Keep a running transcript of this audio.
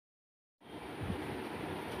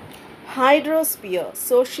Hydrosphere,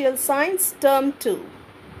 Social Science, Term 2.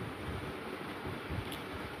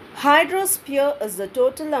 Hydrosphere is the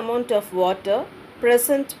total amount of water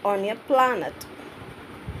present on a planet.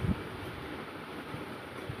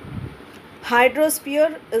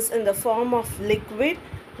 Hydrosphere is in the form of liquid,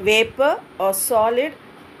 vapor, or solid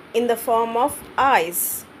in the form of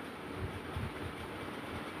ice.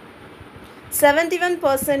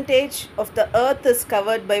 71% of the earth is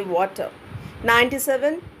covered by water.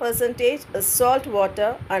 97% is salt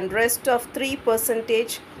water and rest of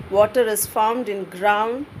 3% water is found in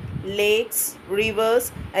ground, lakes,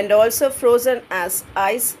 rivers and also frozen as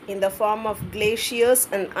ice in the form of glaciers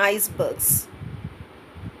and icebergs.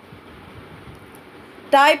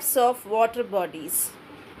 Types of water bodies.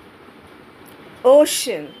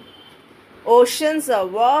 Ocean. Oceans are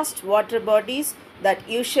vast water bodies that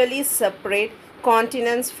usually separate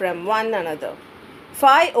continents from one another.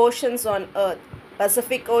 5 oceans on Earth: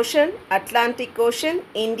 Pacific Ocean, Atlantic Ocean,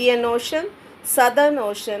 Indian Ocean, Southern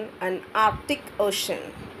Ocean and Arctic Ocean.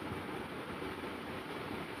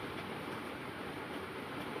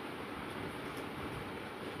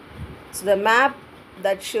 So the map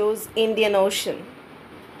that shows Indian Ocean.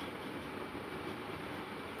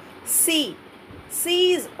 Sea.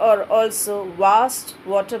 Seas are also vast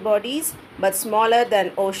water bodies but smaller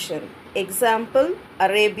than ocean. Example,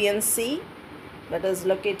 Arabian Sea, that is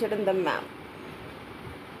located in the map.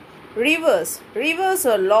 Rivers. Rivers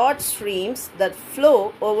are large streams that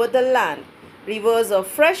flow over the land. Rivers are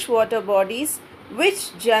fresh water bodies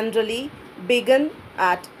which generally begin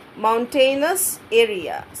at mountainous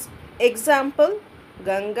areas. Example,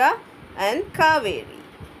 Ganga and Kaveri.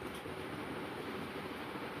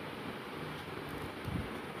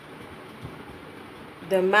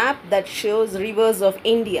 The map that shows rivers of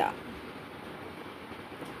India.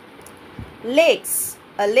 Lakes.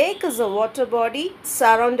 A lake is a water body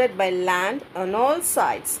surrounded by land on all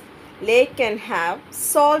sides. Lake can have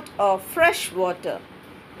salt or fresh water.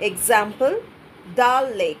 Example, Dal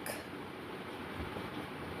Lake.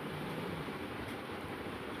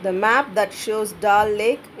 The map that shows Dal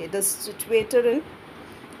Lake, it is situated in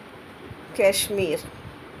Kashmir.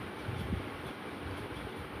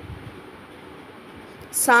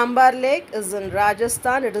 Sambar Lake is in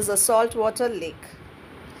Rajasthan. It is a saltwater lake.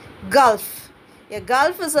 Gulf. A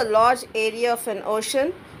gulf is a large area of an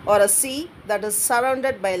ocean or a sea that is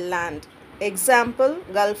surrounded by land. Example,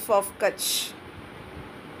 Gulf of Kutch.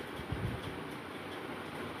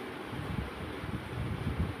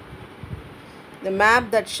 The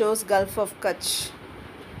map that shows Gulf of Kutch.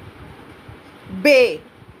 Bay.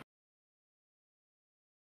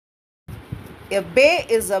 A bay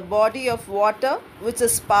is a body of water which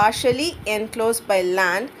is partially enclosed by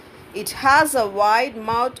land. It has a wide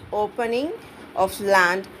mouth opening of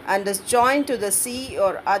land and is joined to the sea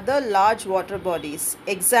or other large water bodies.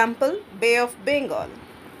 Example, Bay of Bengal.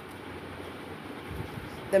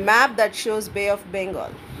 The map that shows Bay of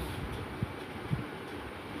Bengal.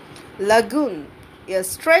 Lagoon. A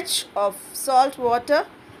stretch of salt water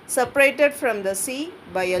separated from the sea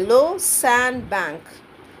by a low sand bank.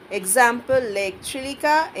 Example, Lake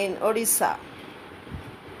Chilika in Odisha.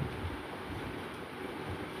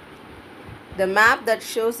 The map that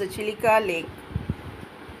shows the Chilika Lake.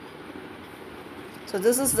 So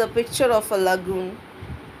this is the picture of a lagoon.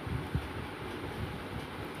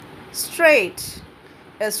 Strait.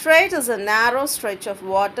 A strait is a narrow stretch of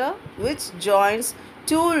water which joins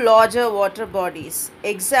two larger water bodies.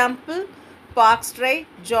 Example, Park Strait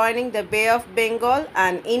joining the Bay of Bengal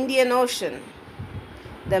and Indian Ocean.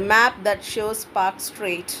 The map that shows Park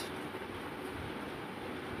Strait.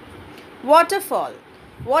 Waterfall.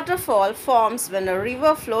 Waterfall forms when a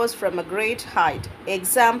river flows from a great height.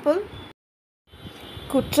 Example,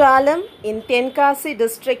 Kutralam in Tenkasi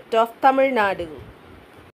district of Tamil Nadu.